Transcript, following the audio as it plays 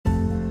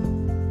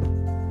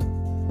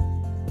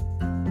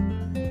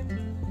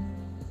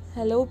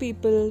Hello,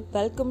 people.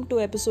 Welcome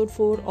to episode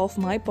 4 of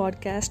my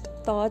podcast,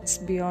 Thoughts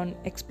Beyond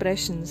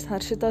Expressions.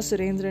 Harshita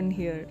Surendran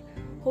here.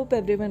 Hope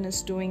everyone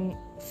is doing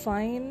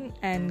fine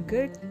and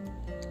good.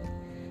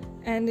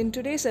 And in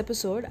today's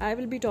episode, I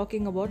will be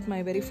talking about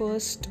my very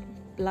first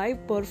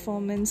live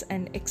performance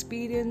and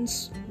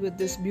experience with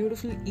this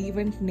beautiful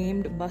event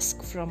named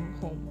Busk from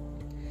Home.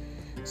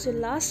 So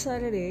last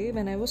Saturday,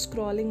 when I was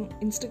scrolling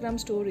Instagram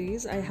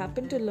stories, I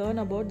happened to learn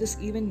about this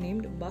event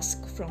named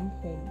Busk from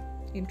Home.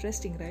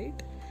 Interesting, right?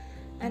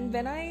 And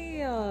when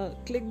I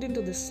clicked into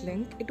this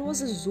link, it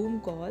was a Zoom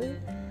call,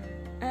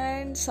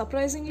 and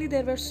surprisingly,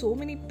 there were so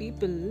many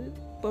people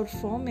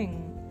performing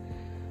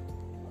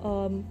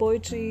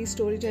poetry,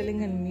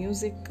 storytelling, and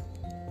music.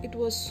 It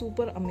was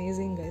super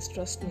amazing, guys,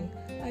 trust me.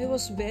 I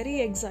was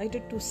very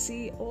excited to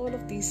see all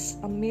of these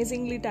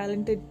amazingly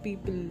talented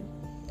people,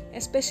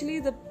 especially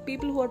the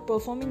people who are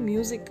performing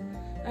music.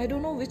 I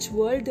don't know which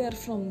world they are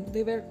from.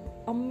 They were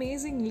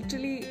amazing,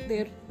 literally,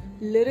 their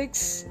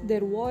lyrics,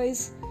 their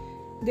voice.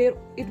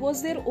 It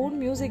was their own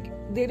music.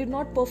 They did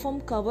not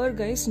perform cover,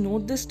 guys.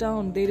 Note this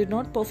down. They did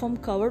not perform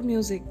cover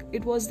music.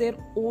 It was their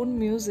own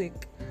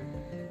music.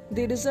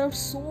 They deserve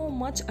so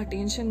much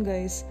attention,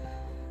 guys.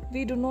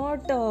 We do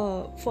not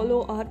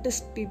follow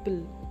artist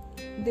people.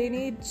 They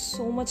need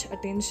so much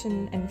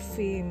attention and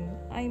fame.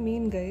 I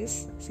mean,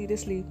 guys,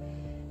 seriously.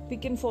 We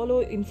can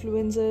follow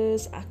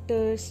influencers,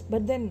 actors,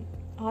 but then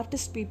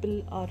artist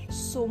people are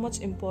so much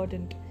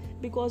important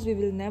because we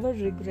will never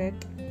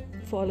regret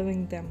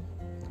following them,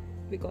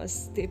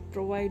 because they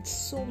provide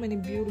so many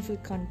beautiful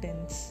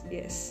contents.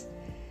 Yes.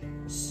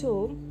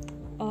 So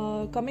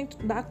coming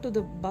back to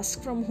the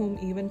Busk from Home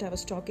event I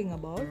was talking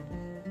about,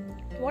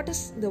 what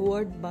is the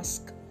word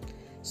busk?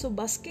 So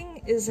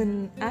busking is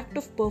an act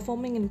of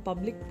performing in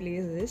public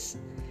places.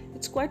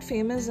 It's quite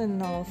famous in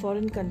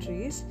foreign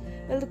countries.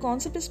 Well, the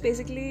concept is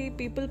basically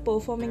people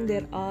performing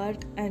their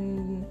art,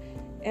 and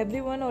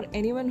everyone or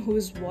anyone who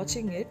is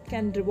watching it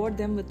can reward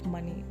them with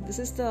money. This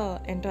is the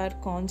entire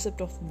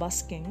concept of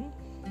busking.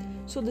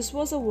 So this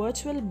was a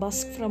virtual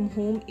Busk from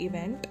Home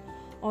event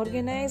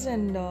organized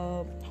and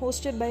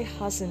hosted by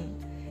Hasan.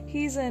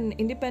 He is an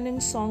independent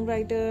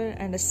songwriter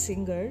and a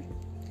singer.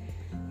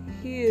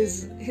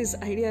 His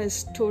idea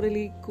is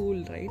totally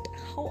cool, right?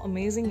 How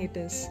amazing it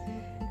is.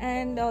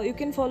 And you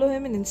can follow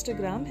him on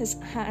Instagram. His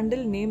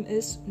handle name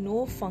is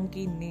No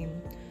Funky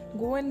Name.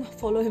 Go and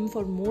follow him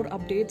for more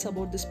updates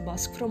about this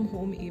Busk from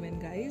Home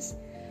event, guys.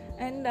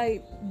 And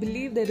I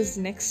believe there is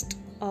next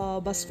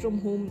Busk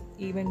from Home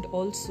event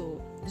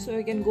also. So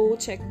you can go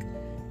check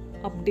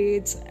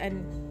updates,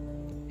 and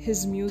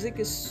his music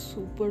is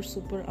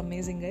super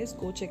amazing, guys.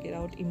 Go check it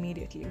out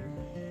immediately.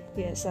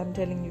 Yes, I'm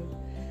telling you.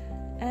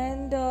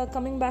 And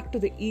coming back to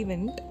the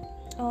event,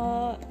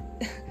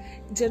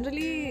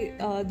 generally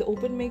the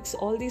open makes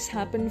all these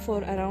happen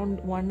for around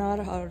 1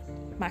 hour or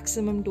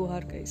maximum 2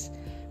 hours, guys.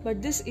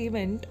 But this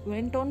event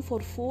went on for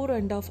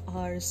 4.5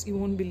 hours. You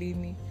won't believe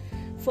me.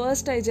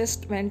 First, I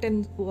just went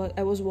and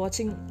I was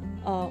watching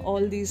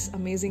all these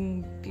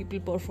amazing people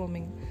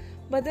performing.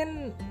 But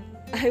then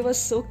I was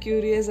so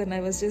curious and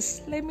I was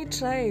just, let me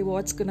try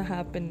what's gonna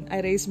happen.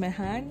 I raised my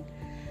hand,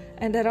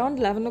 and around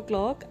 11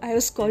 o'clock, I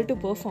was called to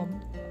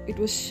perform. It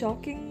was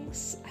shocking.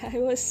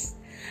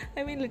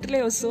 Literally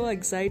I was so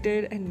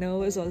excited and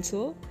nervous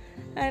also.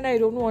 And I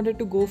don't wanted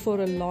to go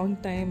for a long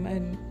time.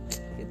 And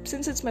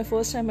since it's my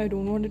first time, I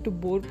don't wanted to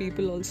bore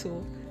people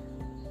also.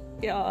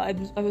 Yeah,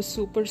 I was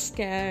super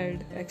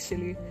scared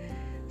actually.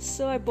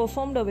 So I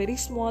performed a very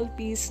small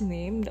piece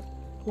named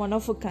One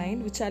of a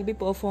Kind, which I'll be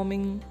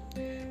performing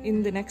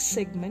in the next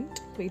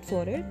segment. Wait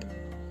for it.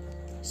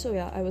 So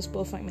yeah, I was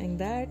performing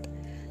that.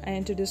 I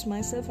introduced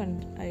myself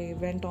and I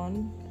went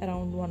on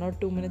around 1 or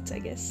 2 minutes, I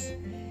guess.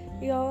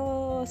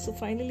 Yeah, so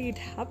finally it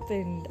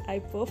happened. I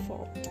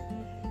performed.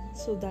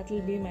 So that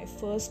will be my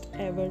first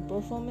ever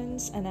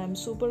performance, and I'm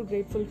super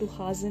grateful to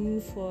Hasan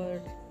for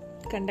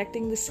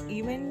conducting this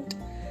event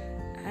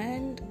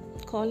and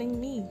calling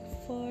me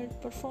for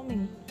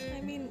performing.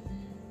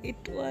 It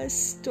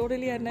was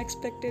totally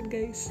unexpected,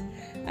 guys.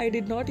 I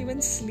did not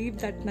even sleep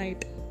that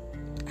night.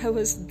 I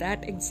was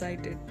that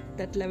excited,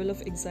 that level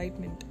of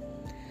excitement.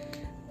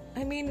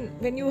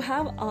 When you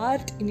have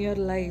art in your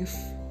life,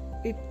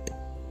 it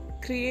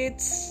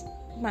creates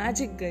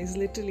magic, guys,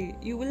 literally.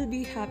 You will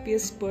be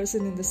happiest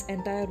person in this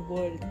entire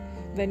world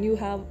when you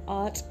have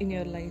art in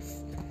your life.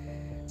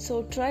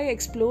 So try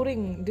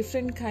exploring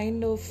different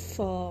kind of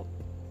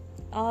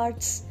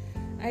arts.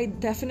 I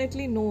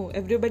definitely know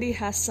everybody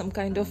has some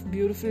kind of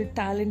beautiful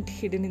talent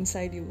hidden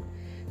inside you.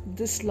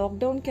 This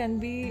lockdown can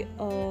be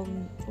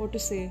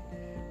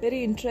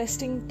very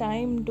interesting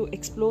time to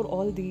explore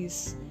all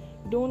these.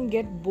 Don't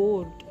get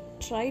bored.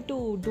 Try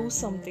to do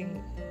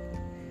something.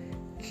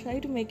 Try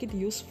to make it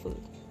useful.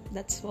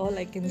 That's all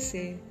I can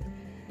say.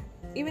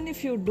 Even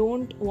if you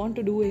don't want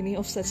to do any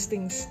of such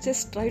things,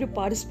 just try to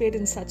participate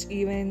in such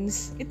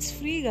events. It's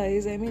free,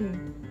 guys.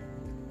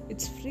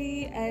 It's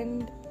free,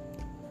 and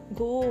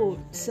go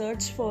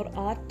search for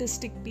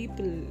artistic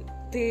people.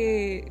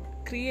 They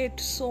create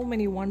so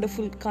many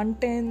wonderful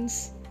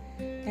contents.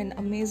 and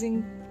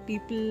amazing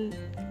people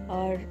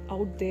are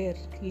out there,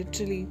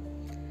 literally.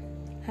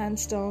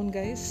 Hands down,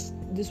 guys,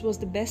 this was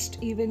the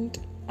best event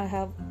I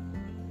have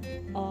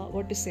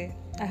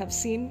I have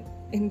seen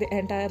in the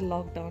entire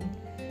lockdown.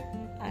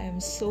 I am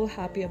so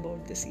happy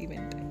about this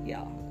event.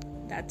 Yeah,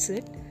 that's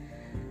it.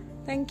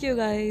 Thank you,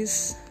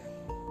 guys.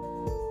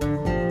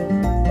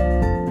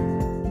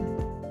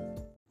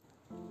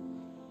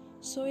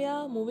 So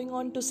yeah, moving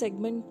on to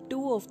segment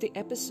 2 of the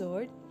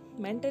episode,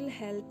 mental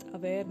health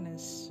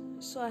awareness.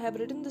 So I have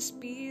written this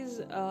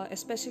piece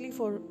especially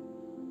for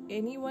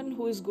anyone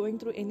who is going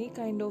through any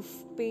kind of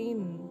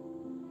pain.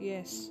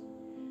 Yes,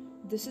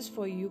 this is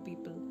for you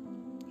people.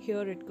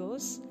 Here it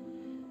goes.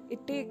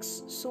 It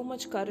takes so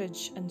much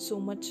courage and so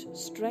much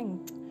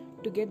strength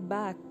to get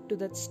back to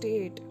that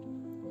state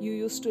you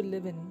used to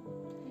live in.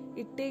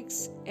 It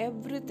takes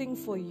everything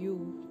for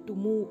you to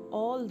move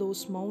all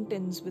those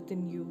mountains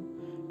within you,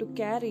 to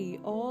carry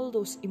all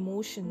those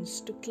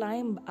emotions, to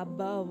climb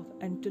above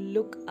and to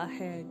look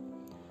ahead.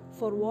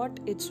 For what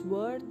it's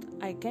worth,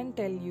 I can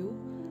tell you,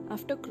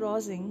 after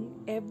crossing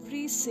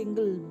every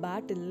single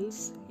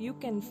battles, you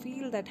can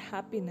feel that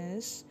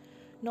happiness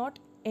not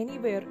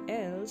anywhere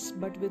else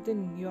but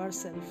within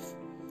yourself.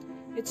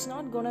 It's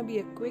not gonna be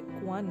a quick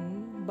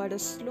one, but a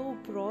slow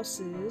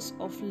process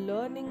of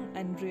learning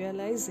and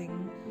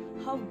realizing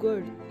how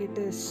good it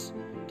is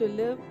to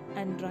live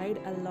and ride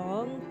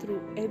along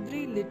through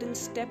every little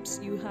steps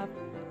you have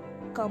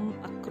come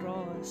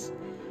across,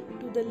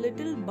 to the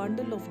little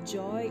bundle of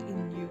joy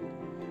in you.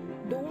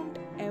 Don't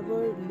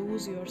ever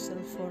lose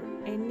yourself for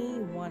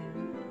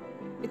anyone.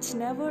 It's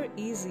never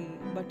easy,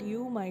 but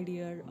you, my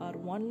dear, are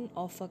one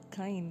of a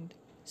kind.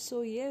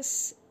 So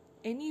yes,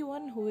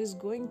 anyone who is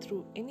going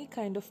through any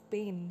kind of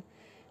pain,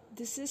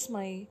 this is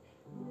my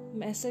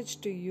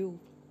message to you.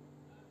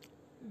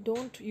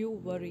 Don't you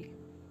worry.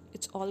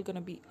 It's all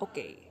gonna be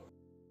okay.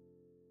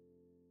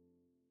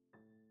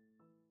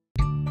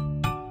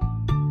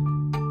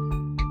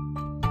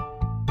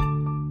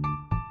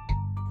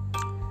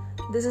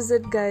 This is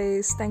it,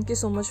 guys. Thank you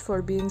so much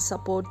for being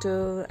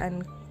supportive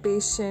and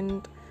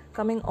patient,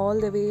 coming all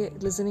the way,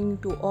 listening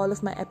to all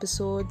of my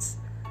episodes.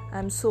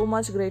 I'm so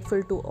much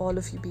grateful to all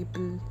of you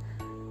people.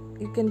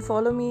 You can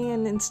follow me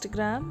on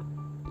Instagram.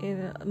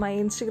 My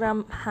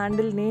Instagram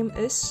handle name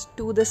is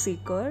To The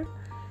Seeker.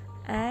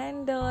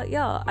 And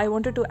I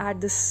wanted to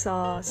add this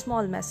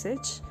small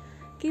message.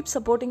 Keep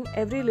supporting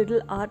every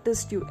little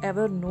artist you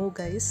ever know,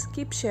 guys.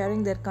 Keep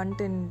sharing their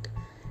content.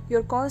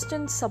 Your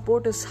constant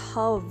support is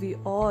how we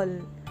all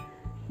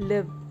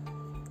live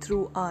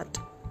through art.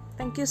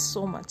 Thank you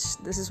so much.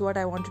 This is what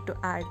I wanted to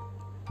add.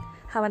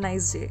 Have a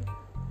nice day.